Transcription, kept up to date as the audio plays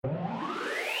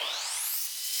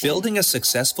Building a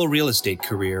successful real estate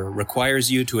career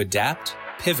requires you to adapt,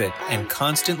 pivot, and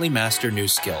constantly master new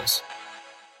skills.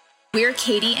 We're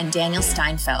Katie and Daniel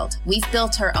Steinfeld. We've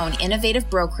built our own innovative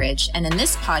brokerage, and in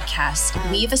this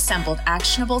podcast, we've assembled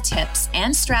actionable tips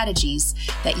and strategies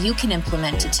that you can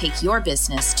implement to take your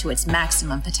business to its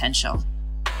maximum potential.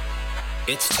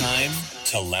 It's time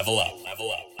to level up.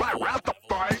 Level up.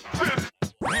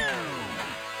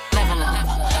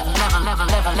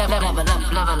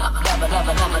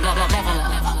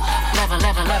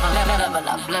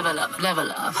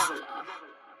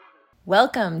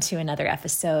 Welcome to another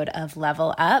episode of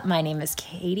Level Up. My name is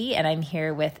Katie, and I'm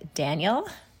here with Daniel.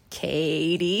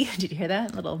 Katie, did you hear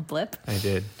that little blip? I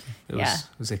did. It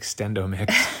was extendo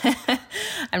mix.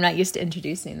 I'm not used to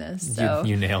introducing this. So.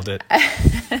 You nailed it.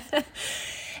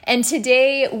 And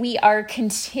today we are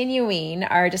continuing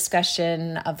our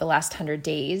discussion of the last 100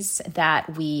 days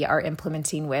that we are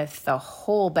implementing with a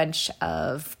whole bunch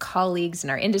of colleagues in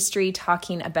our industry,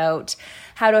 talking about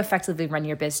how to effectively run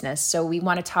your business. So we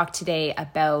want to talk today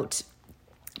about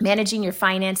managing your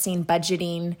financing,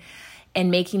 budgeting,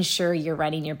 and making sure you're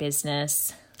running your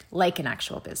business like an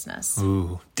actual business.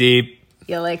 Ooh, deep.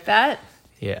 You like that?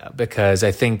 Yeah, because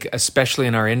I think especially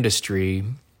in our industry,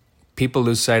 people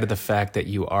lose sight of the fact that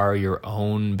you are your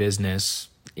own business,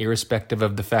 irrespective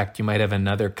of the fact you might have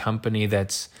another company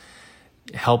that's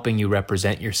helping you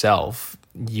represent yourself.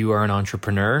 You are an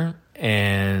entrepreneur,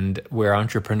 and where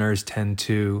entrepreneurs tend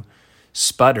to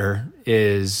sputter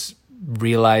is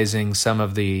realizing some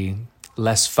of the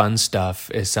less fun stuff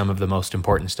is some of the most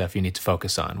important stuff you need to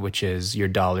focus on, which is your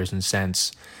dollars and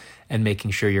cents and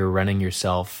making sure you're running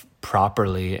yourself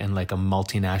properly and like a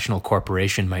multinational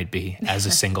corporation might be as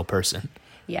a single person.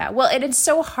 Yeah, well, it's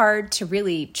so hard to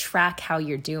really track how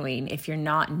you're doing if you're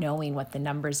not knowing what the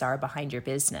numbers are behind your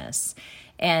business.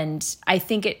 And I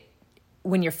think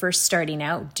when you're first starting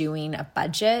out doing a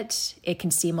budget, it can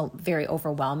seem very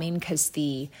overwhelming because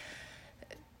the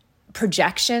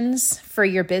projections for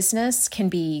your business can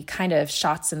be kind of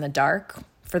shots in the dark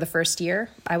for the first year,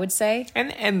 I would say.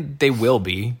 And they will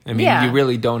be. I mean, You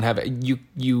really don't have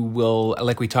you will,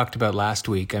 like we talked about last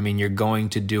week, I mean, you're going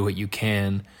to do what you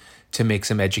can to make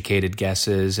some educated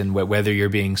guesses, and whether you're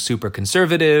being super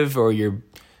conservative or you're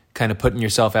kind of putting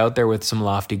yourself out there with some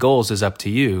lofty goals is up to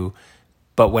you.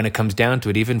 But when it comes down to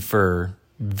it, even for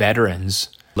veterans,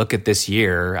 look at this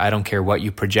year. I don't care what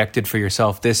you projected for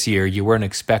yourself this year. You weren't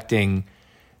expecting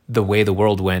the way the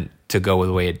world went to go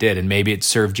the way it did. And maybe it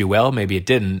served you well, maybe it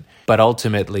didn't. But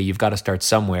ultimately, you've got to start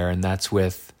somewhere. And that's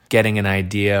with getting an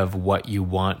idea of what you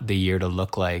want the year to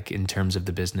look like in terms of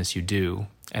the business you do.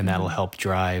 And that'll help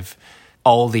drive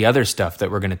all the other stuff that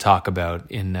we're going to talk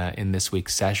about in this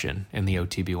week's session in the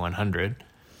OTB 100.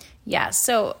 Yeah.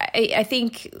 So I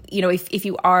think, if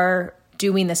you are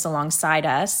doing this alongside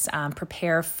us,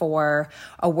 prepare for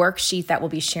a worksheet that we'll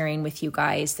be sharing with you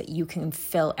guys that you can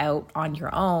fill out on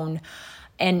your own,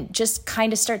 and just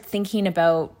kind of start thinking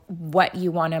about what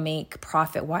you want to make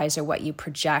profit-wise or what you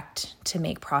project to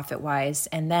make profit-wise.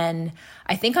 And then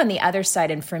I think on the other side,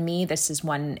 and for me, this is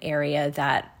one area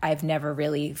that I've never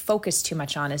really focused too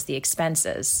much on, is the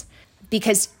expenses.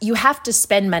 Because you have to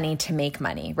spend money to make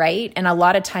money, right? And a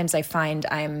lot of times I find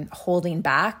I'm holding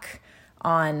back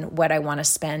on what I want to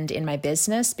spend in my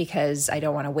business because I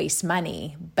don't want to waste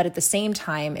money. But at the same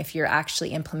time, if you're actually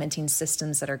implementing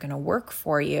systems that are going to work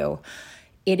for you,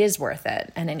 it is worth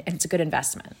it, and it's a good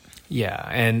investment. Yeah,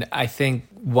 and I think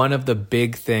one of the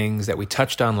big things that we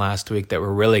touched on last week that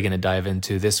we're really going to dive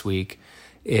into this week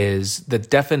is the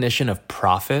definition of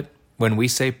profit. When we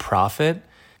say profit,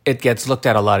 it gets looked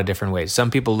at a lot of different ways. Some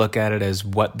people look at it as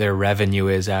what their revenue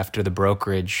is after the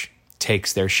brokerage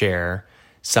takes their share.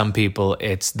 Some people,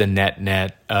 it's the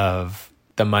net of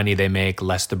the money they make,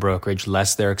 less the brokerage,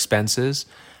 less their expenses.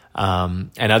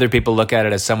 And other people look at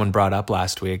it, as someone brought up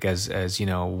last week, as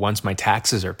once my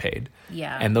taxes are paid.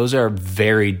 Yeah. And those are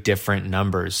very different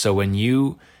numbers. So when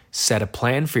you set a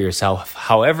plan for yourself,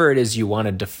 however it is you want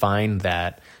to define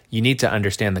that, you need to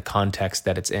understand the context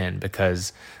that it's in,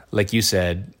 because like you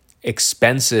said,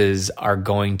 expenses are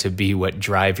going to be what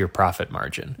drive your profit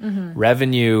margin. Mm-hmm.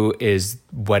 Revenue is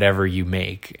whatever you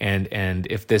make. And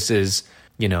if this is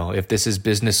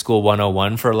business school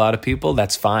 101 for a lot of people,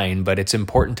 that's fine. But it's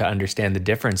important to understand the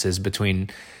differences between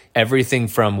everything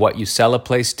from what you sell a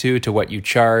place to what you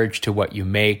charge, to what you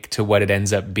make, to what it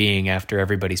ends up being after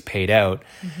everybody's paid out.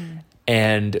 Mm-hmm.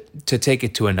 And to take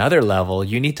it to another level,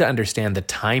 you need to understand the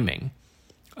timing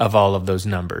of all of those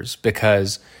numbers,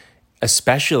 because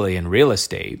especially in real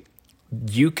estate,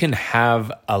 you can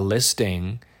have a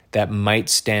listing that might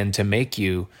stand to make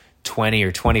you $20,000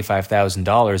 or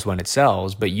 $25,000 when it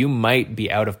sells, but you might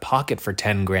be out of pocket for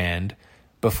 10 grand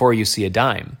before you see a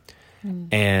dime.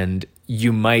 And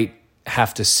you might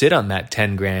have to sit on that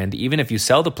 10 grand, even if you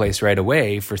sell the place right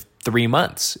away, for 3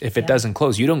 months. If it doesn't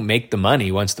close, you don't make the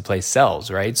money once the place sells,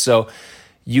 right? So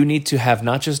you need to have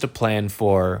not just a plan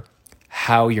for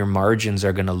how your margins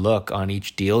are going to look on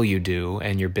each deal you do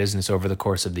and your business over the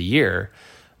course of the year,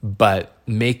 but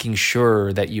making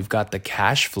sure that you've got the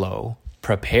cash flow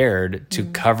prepared to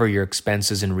cover your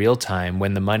expenses in real time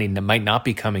when the money might not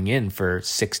be coming in for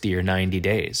 60 or 90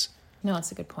 days. No,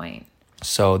 that's a good point.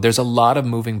 So there's a lot of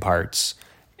moving parts,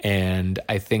 and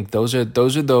I think those are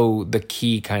the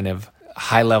key kind of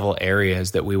high level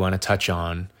areas that we want to touch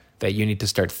on that you need to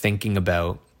start thinking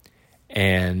about.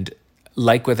 And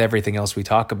like with everything else we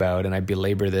talk about, and I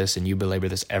belabor this and you belabor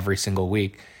this every single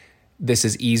week, this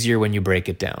is easier when you break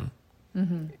it down.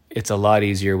 Mm-hmm. It's a lot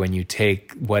easier when you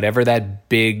take whatever that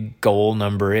big goal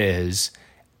number is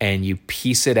and you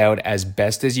piece it out as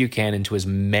best as you can into as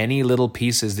many little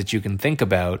pieces that you can think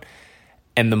about.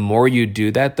 And the more you do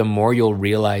that, the more you'll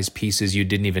realize pieces you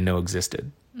didn't even know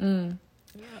existed.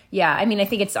 Yeah, I mean, I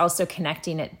think it's also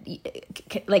connecting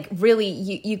it. Like, really,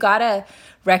 you got to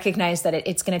recognize that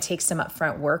it's going to take some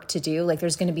upfront work to do. Like,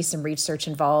 there's going to be some research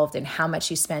involved in how much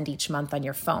you spend each month on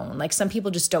your phone. Like, some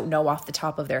people just don't know off the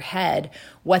top of their head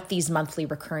what these monthly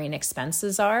recurring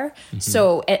expenses are. Mm-hmm.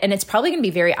 So, and it's probably going to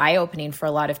be very eye-opening for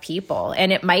a lot of people.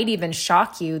 And it might even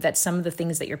shock you that some of the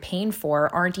things that you're paying for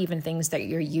aren't even things that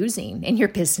you're using in your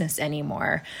business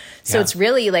anymore. So it's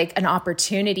really like an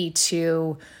opportunity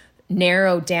to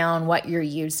narrow down what you're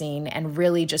using and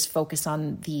really just focus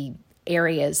on the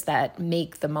areas that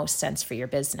make the most sense for your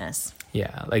business.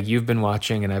 Yeah, like you've been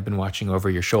watching and I've been watching over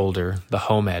your shoulder, The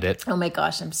Home Edit. Oh my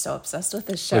gosh, I'm so obsessed with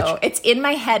this show. It's in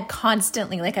my head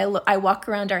constantly. Like I walk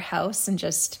around our house and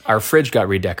just... Our fridge got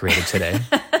redecorated today,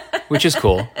 which is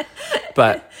cool.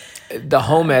 But The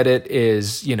Home Edit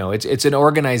is, it's an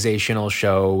organizational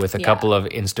show with a couple of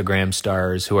Instagram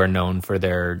stars who are known for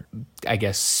their, I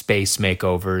guess, space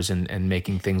makeovers and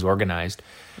making things organized.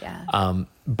 Yeah.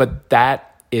 But that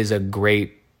is a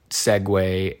great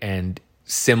segue and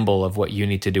symbol of what you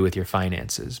need to do with your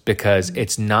finances, because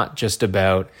it's not just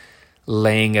about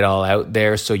laying it all out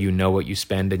there so you know what you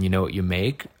spend and you know what you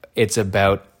make. It's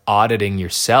about auditing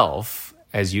yourself,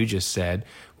 as you just said.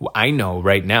 I know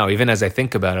right now, even as I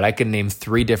think about it, I can name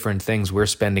 3 different things we're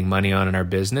spending money on in our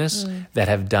business that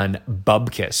have done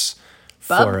bubkiss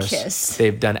for us.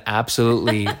 They've done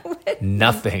absolutely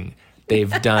nothing.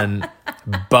 They've done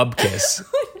bubkiss.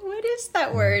 What is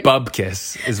that word?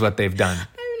 Bubkiss is what they've done.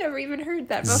 I've never even heard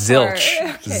that before.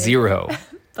 Zilch. Okay. Zero.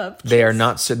 Bubkiss. They are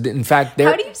not. So, in fact, they're...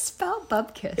 How do you spell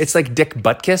bubkiss? It's like Dick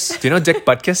Butkus. Do you know Dick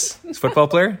Butkus? He's a football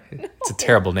player. It's a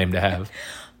terrible name to have.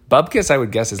 Bubkiss, I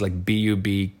would guess, is like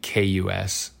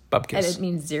Bubkus. Bubkiss. And it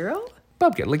means zero?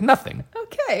 Bubkiss, like nothing.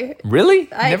 Okay. Really?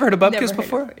 Never heard of Bubkiss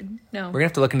before? No. We're going to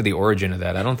have to look into the origin of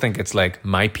that. I don't think it's like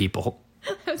my people.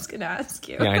 I was going to ask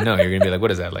you. Yeah, I know. You're going to be like, what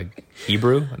is that? Like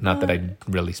Hebrew? Not that I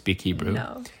really speak Hebrew.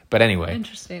 No. But anyway.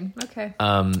 Interesting. Okay.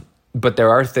 But there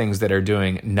are things that are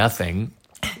doing nothing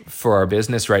for our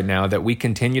business right now that we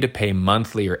continue to pay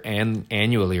monthly or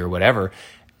annually or whatever.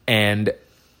 And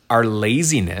our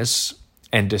laziness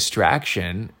and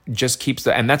distraction just keeps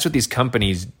and that's what these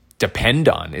companies depend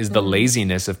on, is the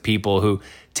laziness of people who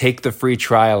take the free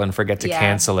trial and forget to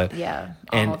cancel it. Yeah,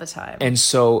 all the time. And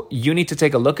so you need to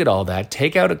take a look at all that,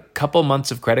 take out a couple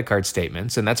months of credit card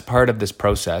statements, and that's part of this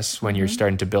process when you're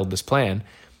starting to build this plan.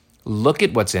 Look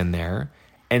at what's in there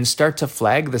and start to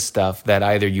flag the stuff that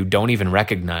either you don't even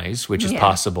recognize, which is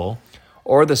possible,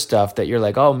 or the stuff that you're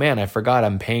like, oh man, I forgot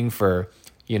I'm paying for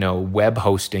web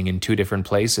hosting in 2 different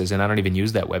places and I don't even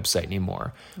use that website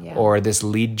anymore. Yeah. Or this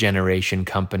lead generation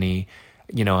company,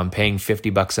 I'm paying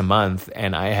 $50 a month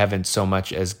and I haven't so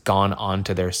much as gone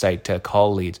onto their site to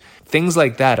call leads. Things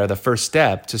like that are the first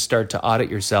step to start to audit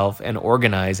yourself and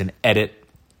organize and edit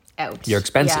out your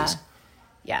expenses.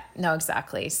 Yeah, no,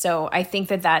 exactly. So I think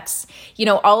that's,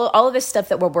 all of this stuff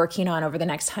that we're working on over the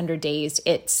next 100 days,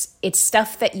 it's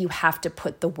stuff that you have to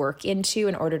put the work into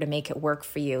in order to make it work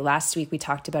for you. Last week, we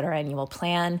talked about our annual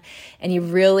plan, and you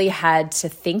really had to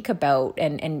think about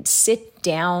and sit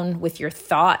down with your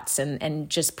thoughts and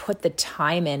just put the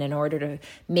time in order to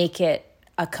make it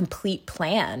a complete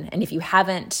plan. And if you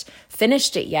haven't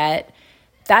finished it yet,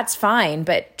 that's fine,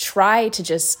 but try to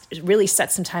just really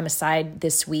set some time aside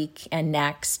this week and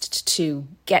next to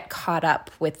get caught up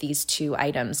with these 2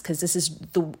 items, because this is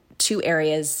the 2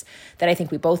 areas that I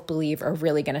think we both believe are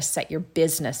really going to set your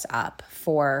business up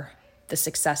for the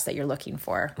success that you're looking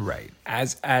for. Right.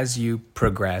 As you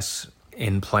progress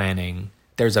in planning,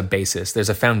 there's a basis, there's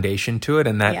a foundation to it,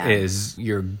 and that is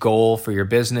your goal for your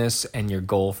business and your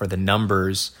goal for the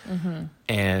numbers.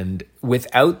 And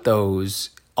without those,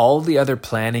 all the other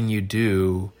planning you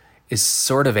do is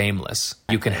sort of aimless.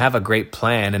 You can have a great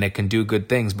plan and it can do good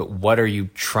things, but what are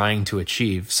you trying to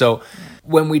achieve? So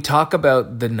when we talk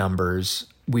about the numbers,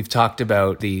 we've talked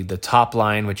about the top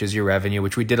line, which is your revenue,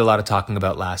 which we did a lot of talking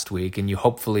about last week, and you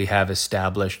hopefully have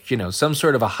established, some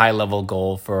sort of a high level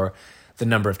goal for the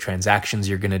number of transactions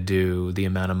you're going to do, the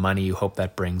amount of money you hope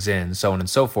that brings in, so on and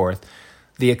so forth.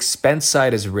 The expense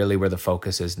side is really where the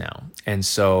focus is now. And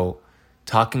so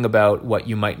talking about what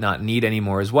you might not need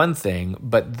anymore is one thing,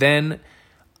 but then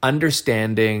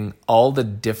understanding all the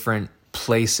different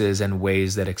places and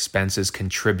ways that expenses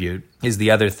contribute is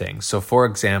the other thing. So for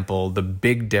example, the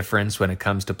big difference when it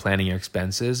comes to planning your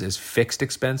expenses is fixed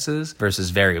expenses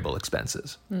versus variable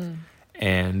expenses.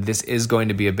 And this is going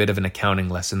to be a bit of an accounting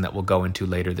lesson that we'll go into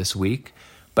later this week.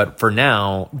 But for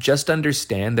now, just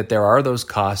understand that there are those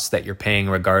costs that you're paying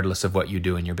regardless of what you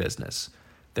do in your business.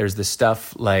 There's the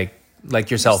stuff like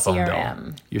your cell phone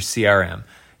bill, your CRM.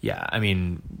 Yeah, I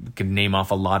mean, you can name off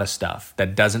a lot of stuff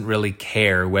that doesn't really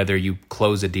care whether you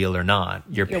close a deal or not.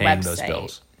 You're paying website. Those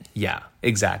bills. Yeah,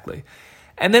 exactly.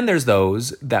 And then there's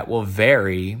those that will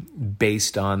vary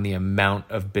based on the amount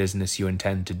of business you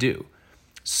intend to do.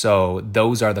 So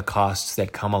those are the costs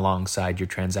that come alongside your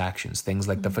transactions, things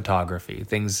like the photography,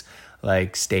 things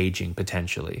like staging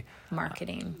potentially.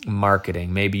 Marketing.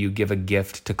 Maybe you give a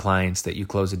gift to clients that you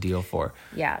close a deal for.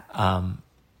 Yeah.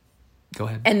 Go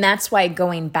ahead. And that's why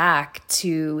going back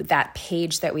to that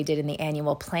page that we did in the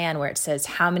annual plan where it says,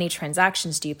 how many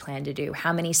transactions do you plan to do?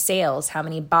 How many sales? How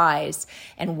many buys?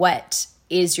 And what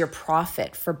is your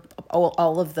profit for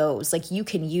all of those? Like, you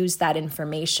can use that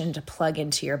information to plug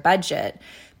into your budget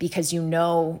because you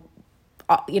know,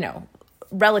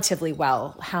 relatively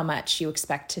well how much you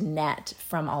expect to net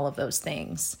from all of those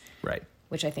things. Right.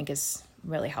 Which I think is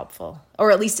really helpful.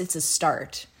 Or at least it's a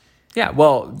start. Yeah.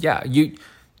 Well, yeah.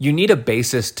 You need a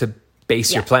basis to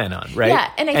base your plan on, right?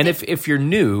 Yeah. And if you're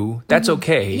new, that's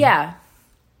okay. Yeah.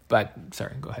 But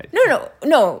sorry, go ahead.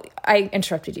 No. I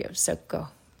interrupted you. So go.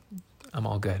 I'm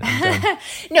all good. I'm done.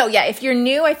 No, yeah. If you're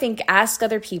new, I think ask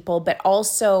other people, but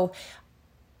also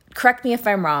correct me if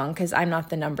I'm wrong, because I'm not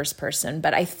the numbers person,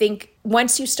 but I think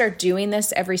once you start doing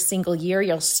this every single year,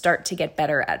 you'll start to get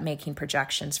better at making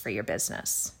projections for your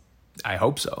business. I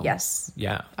hope so. Yes.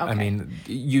 Yeah. Okay. I mean,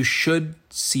 you should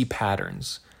see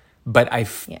patterns, but I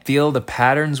feel the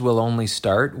patterns will only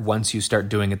start once you start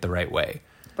doing it the right way.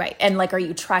 Right. And are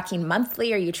you tracking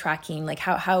monthly? Are you tracking,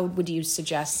 how would you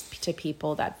suggest to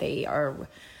people that they are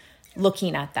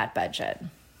looking at that budget?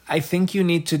 I think you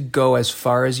need to go as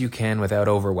far as you can without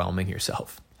overwhelming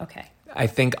yourself. Okay. I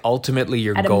think ultimately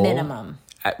your goal... At a minimum.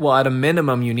 At a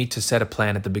minimum, you need to set a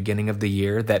plan at the beginning of the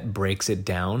year that breaks it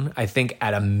down. I think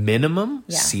at a minimum,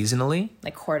 seasonally.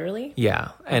 Like quarterly? Yeah.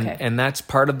 And that's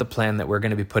part of the plan that we're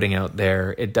going to be putting out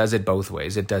there. It does it both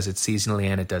ways. It does it seasonally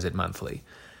and it does it monthly.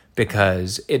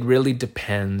 Because it really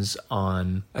depends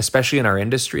on, especially in our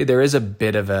industry, there is a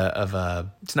bit of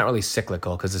a it's not really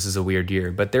cyclical because this is a weird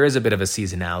year, but there is a bit of a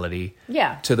seasonality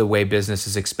to the way business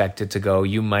is expected to go.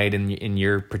 You might, in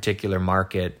your particular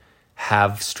market,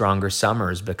 have stronger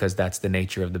summers because that's the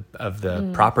nature of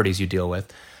the properties you deal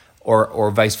with,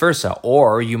 or vice versa.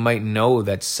 Or you might know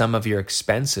that some of your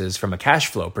expenses from a cash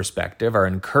flow perspective are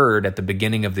incurred at the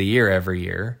beginning of the year every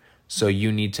year. So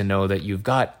you need to know that you've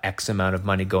got X amount of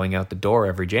money going out the door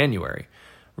every January,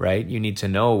 right? You need to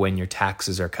know when your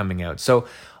taxes are coming out. So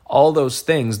all those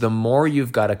things, the more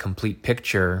you've got a complete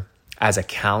picture as a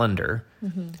calendar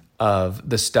of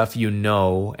the stuff you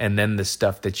know and then the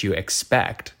stuff that you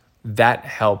expect, that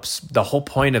helps. The whole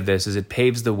point of this is it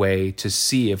paves the way to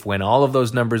see if when all of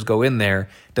those numbers go in there,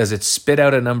 does it spit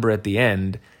out a number at the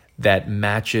end that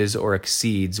matches or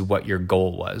exceeds what your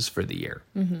goal was for the year.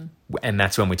 And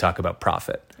that's when we talk about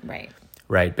profit.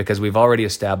 Right? Because we've already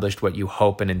established what you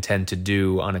hope and intend to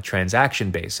do on a transaction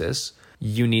basis.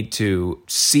 You need to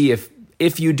see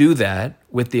if you do that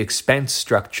with the expense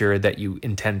structure that you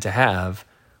intend to have,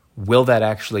 will that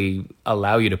actually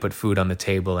allow you to put food on the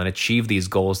table and achieve these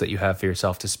goals that you have for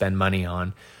yourself to spend money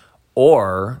on?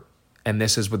 Or, and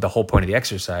this is with the whole point of the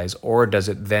exercise, or does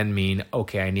it then mean,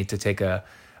 okay, I need to take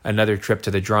another trip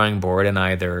to the drawing board and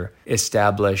either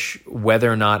establish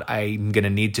whether or not I'm going to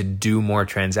need to do more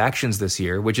transactions this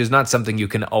year, which is not something you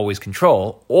can always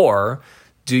control, or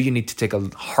do you need to take a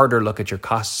harder look at your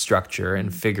cost structure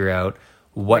and figure out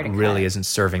what really isn't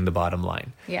serving the bottom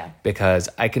line? Because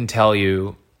I can tell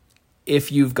you,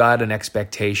 if you've got an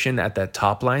expectation at that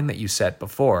top line that you set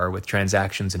before with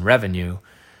transactions and revenue,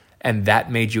 and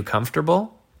that made you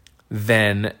comfortable,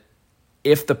 then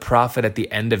if the profit at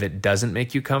the end of it doesn't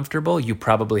make you comfortable, you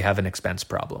probably have an expense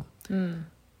problem.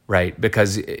 Right?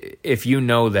 Because if you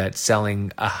know that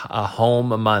selling a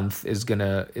home a month is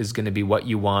gonna be what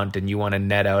you want, and you want to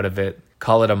net out of it,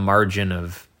 call it a margin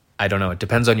of, I don't know, it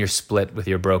depends on your split with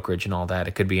your brokerage and all that.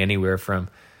 It could be anywhere from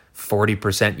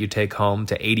 40% you take home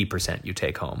to 80% you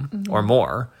take home or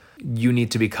more. You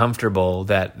need to be comfortable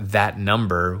that that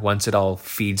number, once it all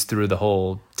feeds through the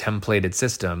whole templated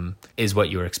system, is what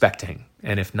you're expecting.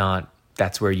 And if not,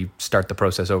 that's where you start the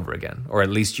process over again, or at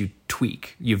least you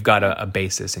tweak. You've got a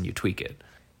basis and you tweak it.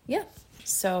 Yeah.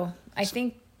 So I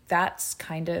think that's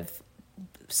kind of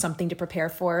something to prepare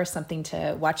for, something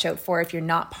to watch out for. If you're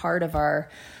not part of our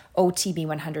OTB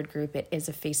 100 group, it is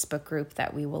a Facebook group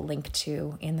that we will link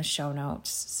to in the show notes,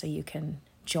 so you can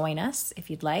join us if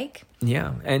you'd like.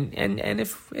 Yeah. And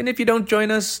if you don't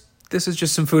join us, this is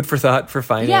just some food for thought for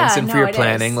finance and for your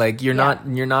planning. Like you're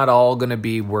not all going to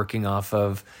be working off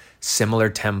of similar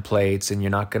templates, and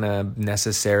you're not going to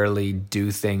necessarily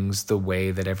do things the way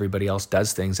that everybody else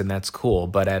does things, and that's cool.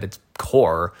 But at its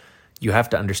core, you have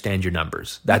to understand your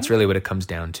numbers. That's really what it comes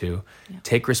down to. Yeah.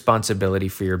 Take responsibility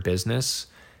for your business.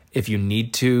 If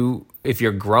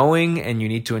you're growing and you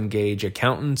need to engage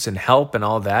accountants and help and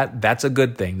all that, that's a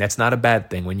good thing. That's not a bad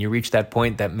thing. When you reach that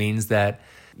point, that means that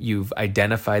you've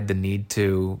identified the need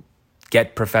to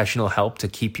get professional help to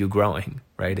keep you growing,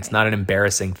 right? It's not an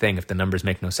embarrassing thing if the numbers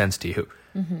make no sense to you,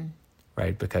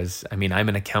 right? Because, I mean, I'm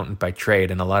an accountant by trade,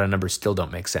 and a lot of numbers still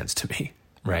don't make sense to me,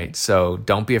 right? So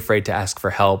don't be afraid to ask for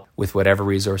help with whatever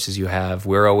resources you have.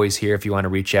 We're always here if you want to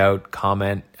reach out,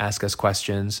 comment, ask us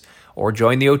questions, or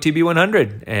join the OTB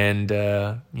 100 and,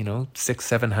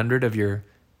 600-700 of your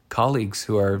colleagues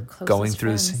who are closest going through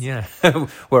friends. This. Yeah.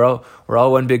 we're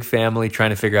all one big family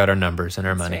trying to figure out our numbers and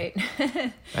our money.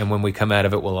 Right. And when we come out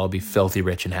of it, we'll all be filthy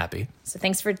rich and happy. So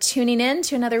thanks for tuning in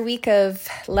to another week of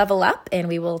Level Up, and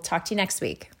we will talk to you next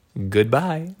week.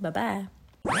 Goodbye. Bye-bye.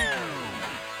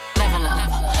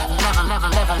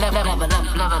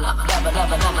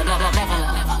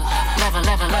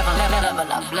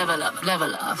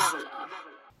 Level up.